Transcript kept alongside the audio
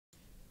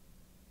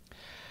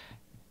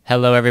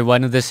Hello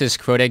everyone, this is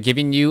Crota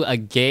giving you a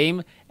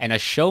game and a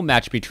show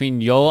match between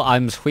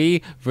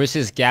yoeIMHui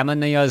versus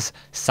Gamania's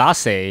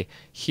Sase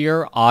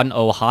here on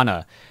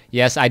Ohana.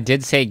 Yes, I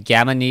did say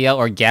Gamania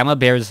or Gamma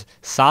Bear's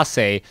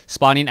Sase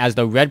spawning as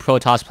the red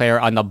Protoss player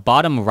on the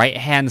bottom right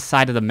hand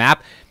side of the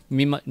map.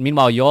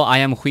 Meanwhile,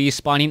 yoeIMHui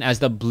spawning as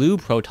the blue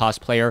Protoss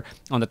player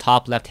on the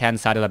top left hand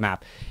side of the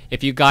map.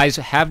 If you guys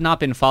have not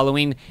been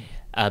following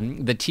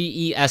the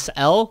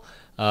TESL,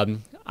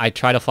 I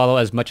try to follow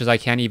as much as I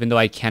can, even though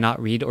I cannot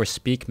read or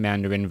speak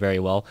Mandarin very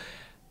well.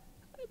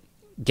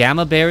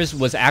 Gamma Bears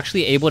was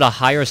actually able to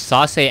hire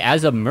Sase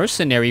as a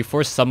mercenary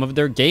for some of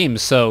their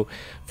games. So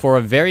for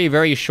a very,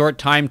 very short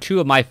time, two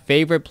of my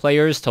favorite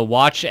players to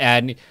watch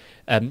and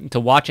two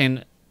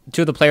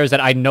of the players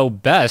that I know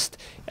best,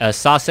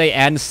 Sase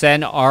and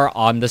Sen, are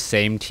on the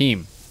same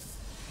team.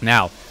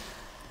 Now,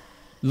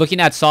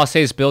 looking at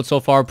Sase's build so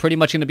far, pretty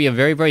much going to be a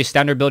very, very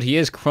standard build. He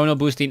is chrono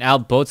boosting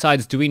out, both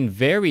sides doing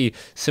very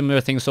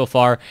similar things so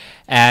far.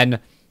 And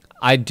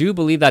I do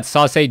believe that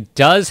Sase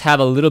does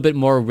have a little bit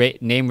more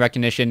name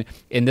recognition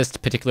in this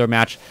particular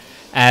match,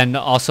 and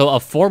also a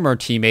former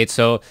teammate.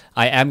 So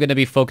I am going to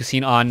be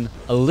focusing on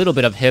a little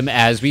bit of him,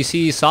 as we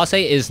see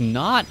Sase is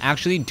not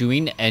actually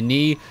doing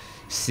any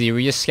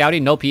serious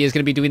scouting. Nope, he is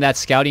going to be doing that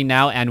scouting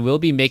now and will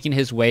be making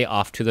his way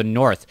off to the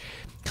north.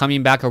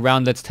 Coming back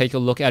around, let's take a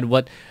look at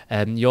what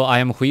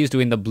yoeIMHui is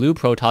doing, the blue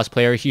Protoss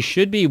player. He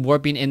should be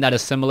warping in that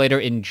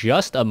assimilator in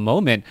just a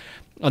moment,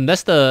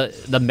 unless the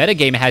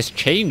metagame has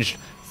changed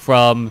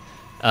from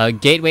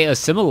Gateway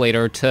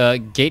Assimilator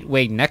to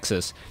Gateway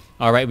Nexus.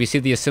 Alright, we see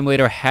the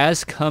assimilator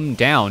has come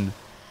down,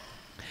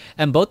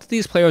 and both of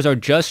these players are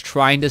just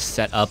trying to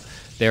set up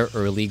their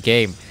early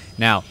game.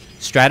 Now,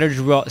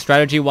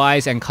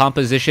 strategy-wise and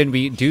composition,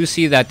 we do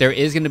see that there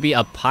is going to be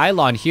a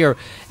pylon here,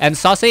 and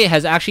Sase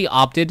has actually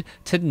opted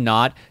to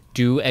not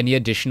do any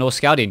additional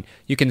scouting.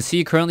 You can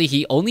see currently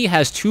he only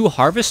has 2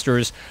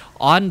 harvesters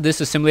on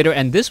this assimilator,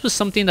 and this was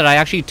something that I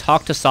actually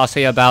talked to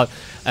Sase about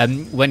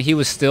when he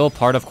was still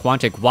part of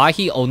Quantic, why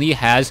he only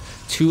has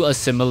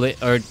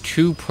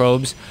 2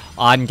 probes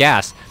on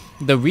gas.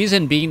 The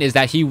reason being is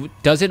that he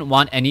doesn't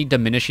want any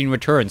diminishing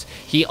returns.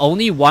 He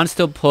only wants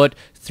to put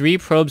 3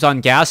 probes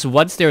on gas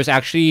once there's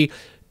actually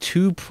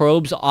 2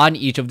 probes on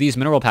each of these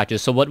mineral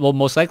patches. So what we'll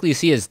most likely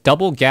see is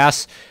double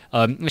gas.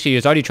 Actually,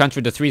 he's already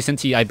transferred to 3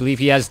 since I believe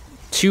he has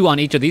 2 on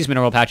each of these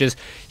mineral patches.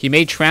 He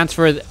may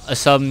transfer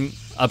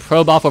a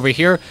probe off over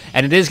here,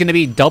 and it is going to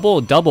be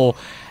double,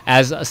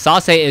 as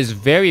Sase is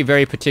very,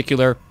 very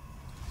particular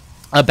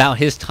about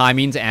his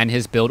timings and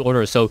his build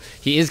order. So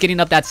he is getting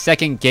up that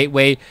second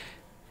gateway,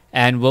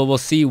 and we'll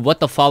see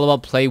what the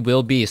follow-up play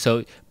will be.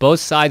 So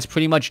both sides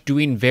pretty much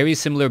doing very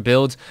similar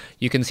builds.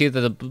 You can see that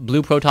the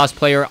blue Protoss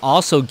player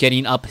also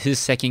getting up his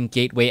second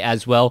gateway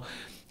as well.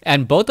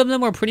 And both of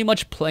them are pretty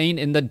much playing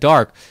in the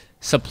dark.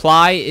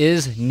 Supply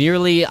is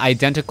nearly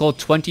identical,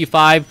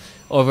 25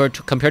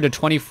 compared to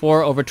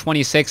 24 over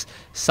 26.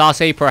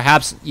 Sase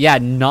perhaps,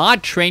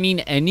 not training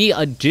any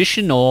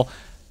additional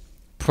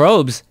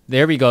probes.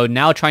 There we go.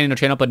 Now trying to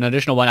train up an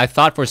additional one. I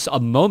thought for a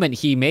moment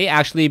he may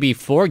actually be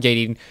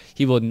foregating.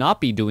 He will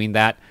not be doing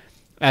that,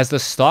 as the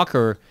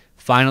Stalker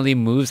finally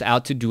moves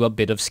out to do a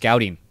bit of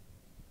scouting.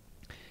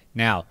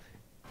 Now,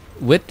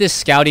 with this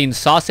scouting,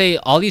 Sase,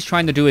 all he's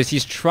trying to do is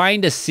he's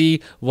trying to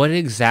see what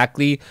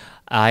exactly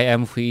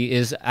yoeIMHui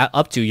is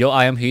up to.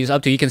 yoeIMHui is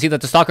up to. You can see that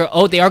the Stalker,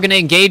 they are going to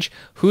engage.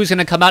 Who's going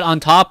to come out on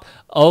top?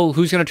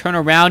 Who's going to turn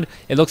around?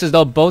 It looks as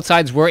though both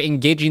sides were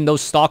engaging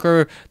those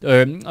Stalker,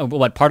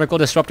 particle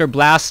disruptor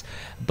blasts.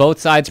 Both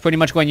sides pretty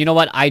much going, you know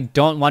what, I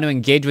don't want to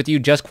engage with you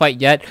just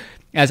quite yet,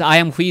 as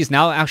yoeIMHui is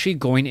now actually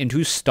going into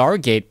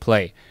Stargate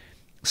play.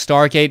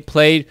 Stargate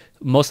play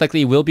most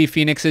likely will be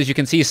Phoenixes. You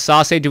can see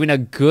Sase doing a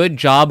good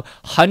job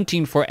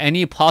hunting for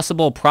any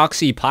possible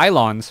proxy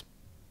pylons.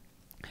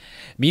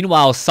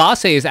 Meanwhile,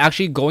 Sase is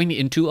actually going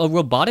into a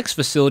robotics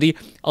facility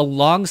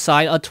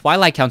alongside a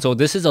Twilight Council.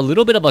 This is a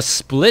little bit of a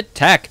split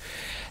tech,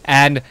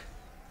 and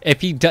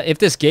if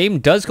this game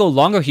does go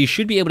longer, he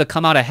should be able to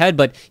come out ahead,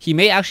 but he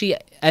may actually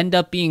end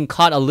up being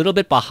caught a little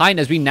bit behind,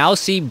 as we now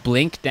see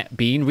Blink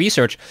being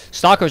researched.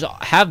 Stalkers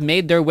have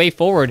made their way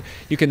forward.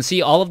 You can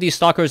see all of these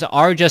Stalkers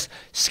are just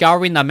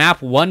scouring the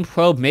map. One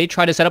probe may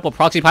try to set up a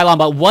proxy pylon,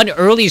 but one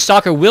early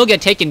Stalker will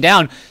get taken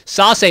down.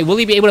 Sase, will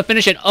he be able to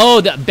finish it?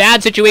 The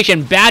bad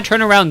situation, bad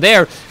turnaround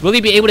there. Will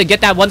he be able to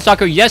get that one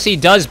Stalker? Yes, he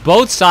does.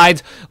 Both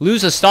sides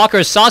lose a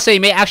Stalker. Sase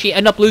may actually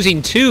end up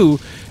losing 2.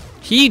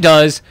 He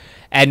does.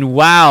 And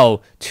wow,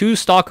 2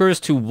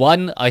 Stalkers to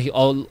 1,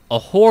 a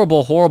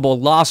horrible, horrible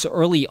loss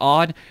early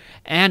on.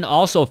 And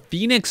also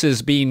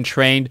Phoenixes being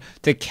trained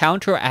to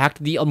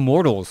counteract the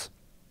Immortals.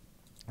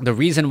 The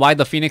reason why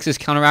the Phoenixes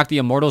counteract the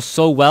Immortals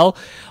so well,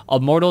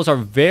 Immortals are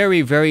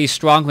very, very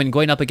strong when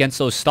going up against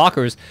those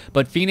Stalkers,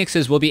 but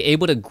Phoenixes will be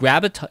able to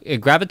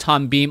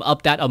graviton beam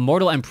up that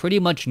Immortal and pretty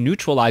much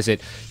neutralize it.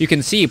 You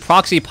can see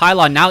Proxy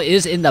Pylon now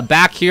is in the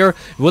back here.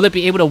 Will it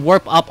be able to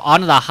warp up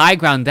onto the high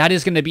ground? That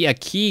is going to be a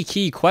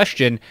key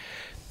question,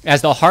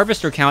 as the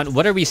Harvester count,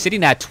 what are we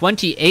sitting at?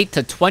 28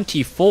 to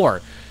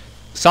 24.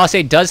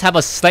 Sase does have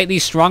a slightly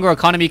stronger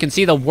economy. You can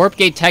see the Warp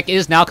Gate tech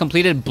is now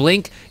completed.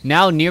 Blink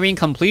now nearing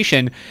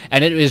completion.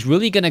 And it is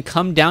really going to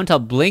come down to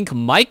Blink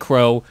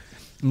Micro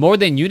more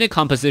than unit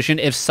composition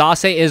if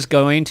Sase is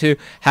going to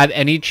have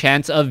any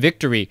chance of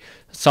victory.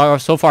 So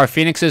far,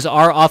 Phoenixes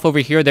are off over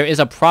here. There is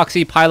a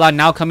proxy pylon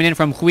now coming in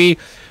from Hui.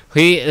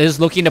 He is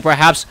looking to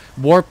perhaps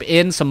warp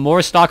in some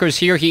more stalkers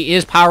here. He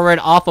is powered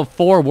off of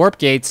 4 warp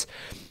gates.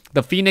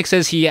 The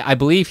Phoenixes, I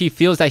believe he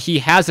feels that he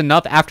has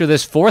enough after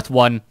this 4th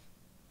one.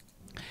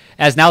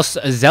 As now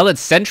Zealot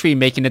Sentry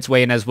making its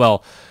way in as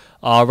well.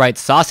 Alright,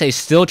 Sase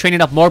still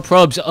training up more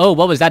probes. Oh,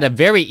 what was that? A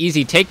very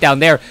easy takedown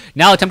there.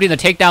 Now attempting to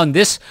take down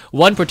this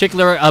one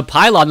particular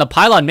pylon. The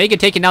pylon may get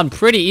taken down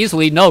pretty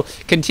easily. No,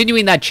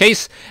 continuing that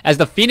chase as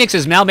the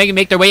Phoenixes now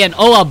make their way in.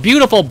 Oh, a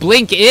beautiful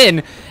blink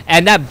in.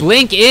 And that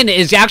blink in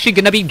is actually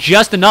going to be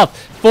just enough.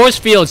 Force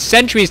field,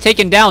 sentries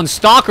taken down.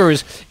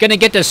 Stalkers going to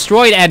get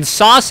destroyed. And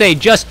Sase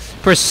just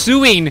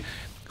pursuing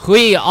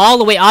Hui all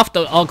the way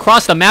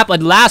across the map.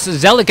 But last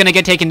Zealot going to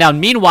get taken down.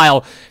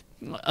 Meanwhile,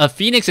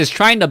 Phoenix is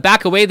trying to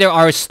back away. There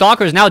are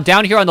stalkers now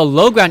down here on the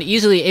low ground,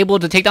 easily able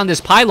to take down this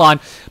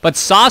pylon. But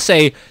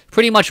Sase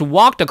pretty much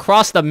walked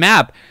across the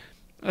map.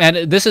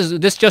 And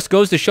this just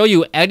goes to show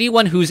you,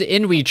 anyone who's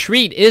in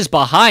retreat is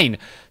behind.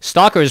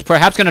 Stalkers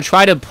perhaps going to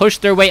try to push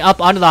their way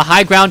up onto the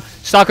high ground.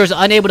 Stalkers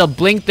unable to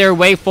blink their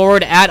way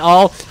forward at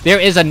all. There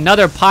is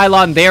another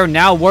pylon there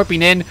now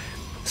warping in.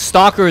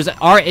 Stalkers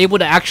are able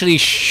to actually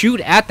shoot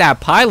at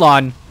that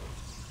pylon.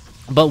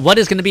 But what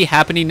is going to be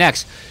happening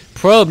next?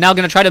 Probe now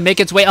going to try to make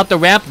its way up the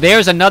ramp.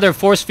 There's another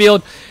force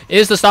field.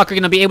 Is the Stalker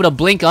going to be able to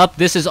blink up?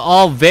 This is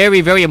all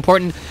very, very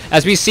important.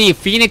 As we see,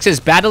 Phoenix is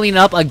battling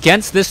up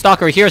against this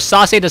Stalker here.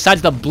 Sase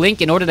decides to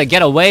blink in order to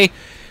get away.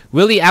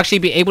 Will he actually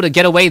be able to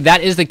get away?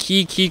 That is the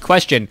key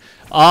question.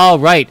 All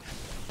right.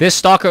 This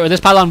Stalker, or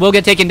this pylon will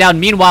get taken down.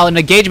 Meanwhile, an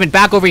engagement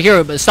back over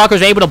here.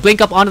 Stalkers are able to blink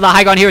up onto the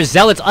high ground here.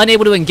 Zealots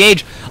unable to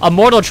engage.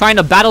 Immortal trying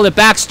to battle it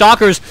back.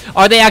 Stalkers,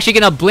 are they actually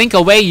going to blink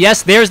away?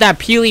 Yes, there's that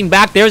peeling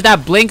back. There's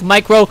that blink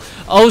micro.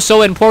 Oh,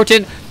 so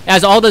important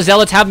as all the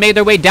Zealots have made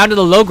their way down to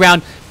the low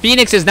ground.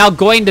 Phoenix is now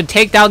going to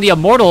take down the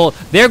Immortal.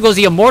 There goes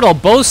the Immortal.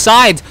 Both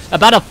sides,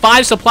 about a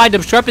 5 supply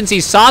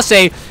discrepancy.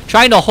 Sase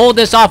trying to hold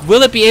this off.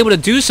 Will it be able to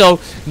do so?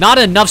 Not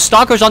enough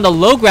Stalkers on the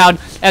low ground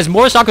as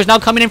more Stalkers now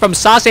coming in from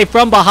Sase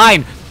from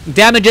behind.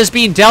 Damage is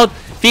being dealt.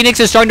 Phoenix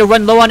is starting to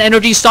run low on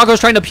energy. Stalkers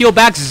trying to peel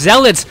back.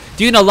 Zealots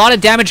doing a lot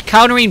of damage,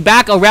 countering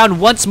back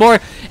around once more.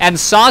 And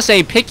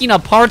Sase picking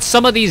apart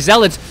some of these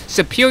Zealots.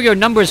 Superior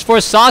numbers for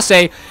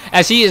Sase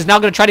as he is now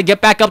going to try to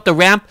get back up the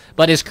ramp,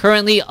 but is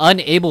currently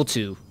unable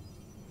to.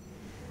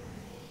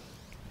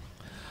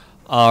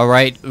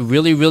 Alright,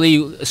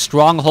 really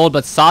strong hold,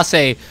 but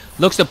Sase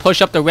looks to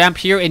push up the ramp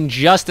here in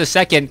just a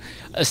second.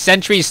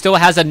 Sentry still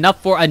has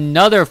enough for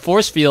another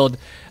force field,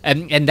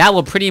 and that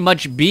will pretty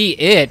much be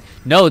it.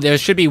 No, there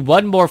should be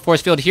one more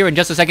force field here in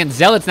just a second.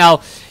 Zealots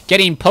now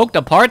getting poked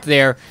apart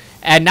there,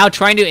 and now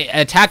trying to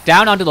attack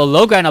down onto the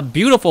low ground. A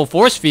beautiful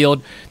force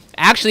field,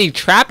 actually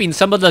trapping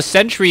some of the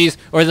sentries,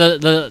 or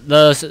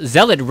the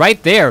Zealot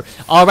right there.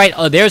 Alright,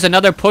 there's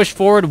another push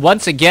forward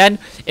once again.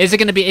 Is it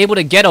going to be able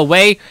to get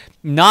away?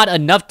 Not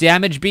enough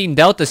damage being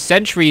dealt. The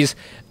sentries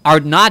are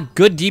not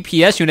good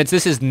DPS units.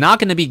 This is not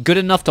going to be good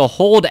enough to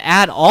hold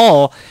at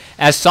all.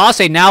 As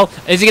Sase now,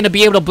 is he going to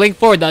be able to blink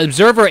forward? The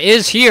Observer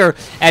is here,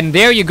 and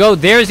there you go.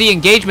 There's the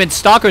engagement.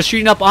 Stalkers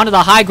shooting up onto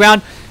the high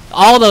ground.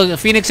 All the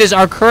Phoenixes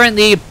are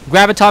currently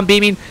graviton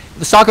beaming.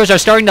 The Stalkers are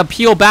starting to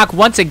peel back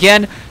once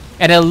again,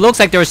 and it looks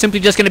like there are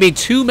simply just going to be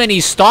too many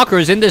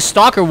Stalkers in this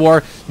Stalker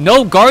war.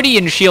 No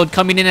Guardian Shield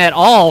coming in at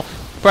all.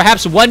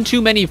 Perhaps one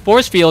too many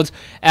force fields,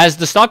 as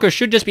the Stalkers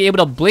should just be able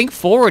to blink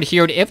forward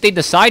here if they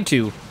decide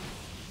to.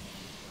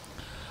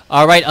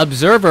 Alright,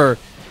 Observer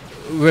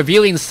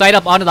revealing sight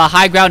up onto the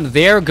high ground.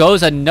 There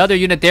goes another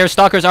unit there.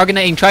 Stalkers are going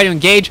to try to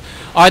engage.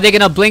 Are they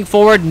going to blink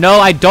forward? No,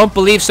 I don't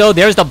believe so.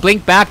 There's the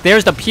blink back.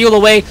 There's the peel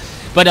away.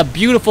 But a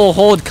beautiful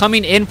hold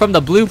coming in from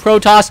the blue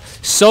Protoss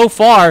so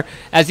far,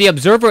 as the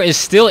Observer is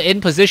still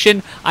in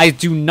position. I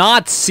do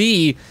not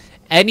see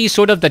any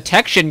sort of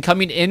detection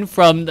coming in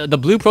from the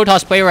blue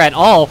Protoss player at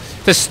all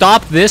to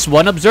stop this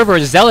one Observer.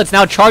 Zealots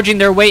now charging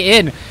their way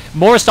in.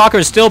 More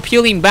Stalkers still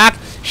peeling back.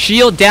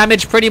 Shield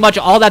damage, pretty much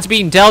all that's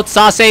being dealt.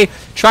 Sase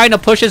trying to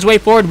push his way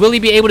forward. Will he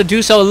be able to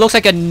do so? It looks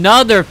like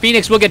another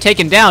Phoenix will get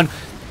taken down.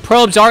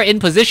 Probes are in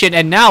position,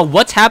 and now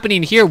what's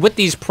happening here with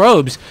these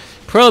probes?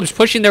 Probes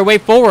pushing their way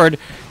forward,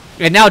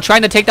 and now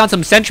trying to take down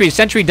some sentries.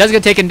 Sentry does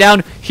get taken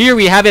down. Here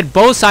we have it,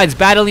 both sides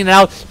battling it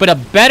out, but a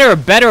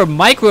better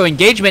micro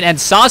engagement. And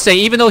Sase,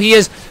 even though he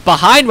is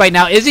behind right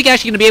now, is he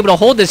actually going to be able to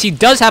hold this? He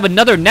does have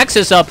another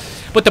Nexus up,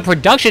 but the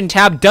production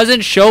tab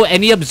doesn't show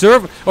any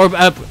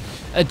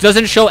it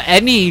doesn't show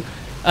any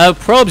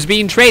probes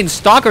being trained.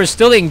 Stalkers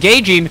still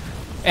engaging.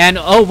 And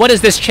oh, what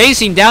is this?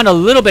 Chasing down a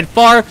little bit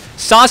far.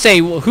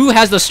 Sase, who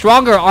has the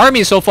stronger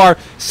army so far?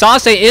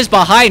 Sase is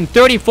behind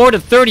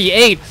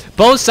 34-38.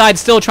 Both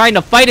sides still trying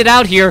to fight it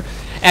out here.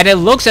 And it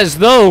looks as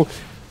though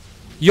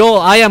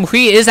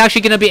yoeIMHui is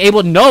actually going to be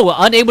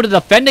unable to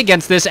defend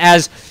against this,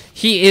 as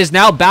he is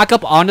now back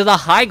up onto the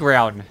high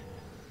ground.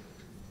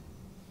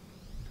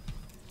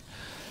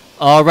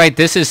 Alright,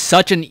 this is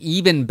such an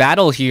even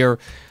battle here.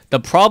 The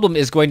problem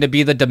is going to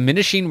be the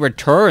diminishing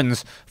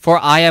returns for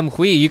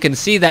IMHui. You can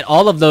see that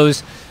all of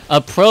those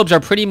probes are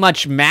pretty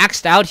much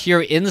maxed out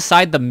here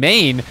inside the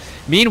main.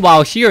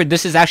 Meanwhile here,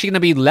 this is actually going to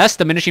be less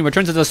diminishing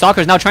returns, as the Stalker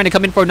is now trying to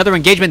come in for another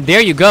engagement.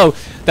 There you go.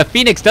 The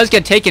Phoenix does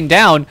get taken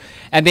down,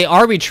 and they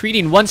are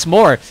retreating once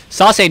more.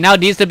 Sase now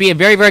needs to be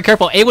very, very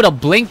careful. Able to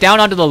blink down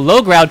onto the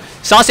low ground.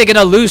 Sase going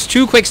to lose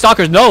 2 quick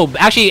Stalkers. No,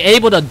 actually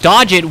able to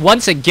dodge it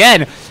once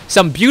again.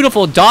 Some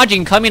beautiful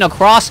dodging coming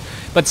across,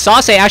 but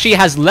Sase actually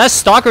has less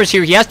Stalkers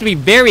here. He has to be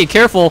very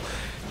careful,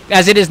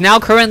 as it is now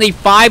currently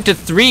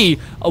 5-3.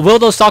 Will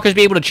those Stalkers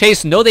be able to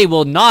chase? No, they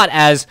will not,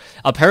 as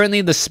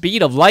apparently the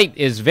speed of light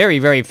is very,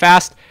 very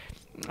fast,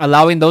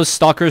 allowing those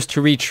Stalkers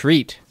to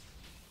retreat.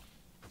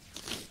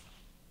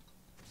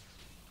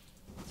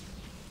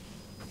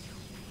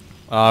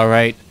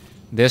 Alright,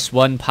 this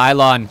one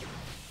pylon.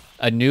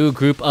 A new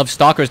group of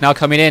Stalkers now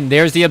coming in.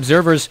 There's the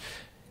observers.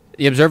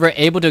 The observer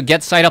able to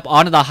get sight up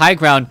onto the high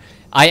ground.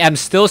 I am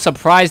still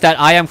surprised that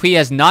IMHui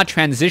has not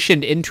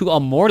transitioned into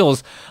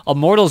Immortals.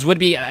 Immortals would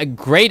be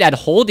great at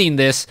holding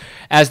this,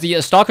 as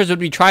the Stalkers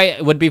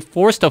would be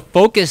forced to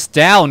focus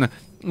down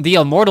the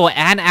Immortal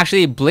and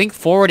actually blink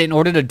forward in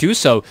order to do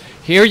so.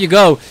 Here you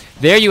go.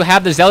 There you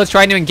have the Zealots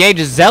trying to engage.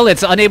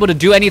 Zealots unable to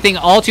do anything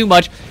all too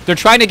much. They're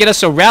trying to get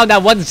us around.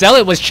 That one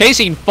Zealot was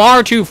chasing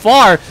far too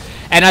far,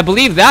 and I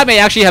believe that may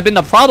actually have been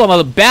the problem.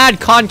 A bad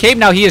concave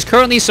now. He is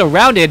currently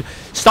surrounded.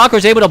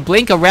 Stalker's able to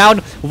blink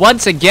around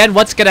once again.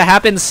 What's going to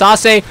happen?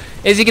 Sase,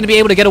 is he going to be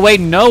able to get away?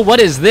 No. What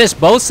is this?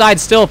 Both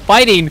sides still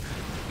fighting,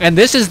 and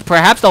this is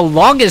perhaps the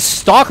longest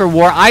Stalker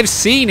war I've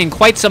seen in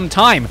quite some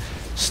time.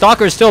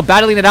 Stalker's still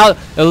battling it out.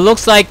 It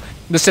looks like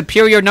the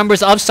superior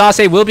numbers of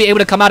Sase will be able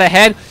to come out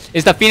ahead.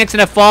 Is the Phoenix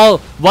going to fall?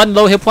 One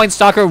low hit point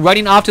Stalker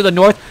running off to the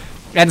north,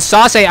 and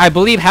Sase, I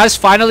believe, has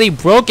finally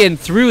broken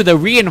through the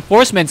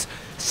reinforcements.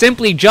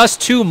 Simply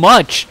just too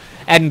much,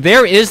 and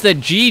there is the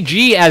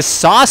GG, as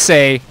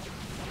Sase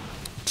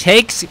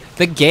takes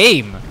the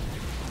game.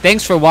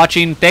 Thanks for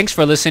watching. Thanks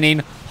for listening.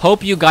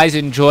 Hope you guys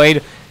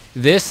enjoyed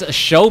this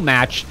show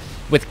match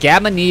with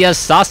Gamania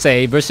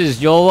Sase versus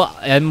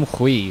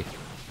yoeIMHui.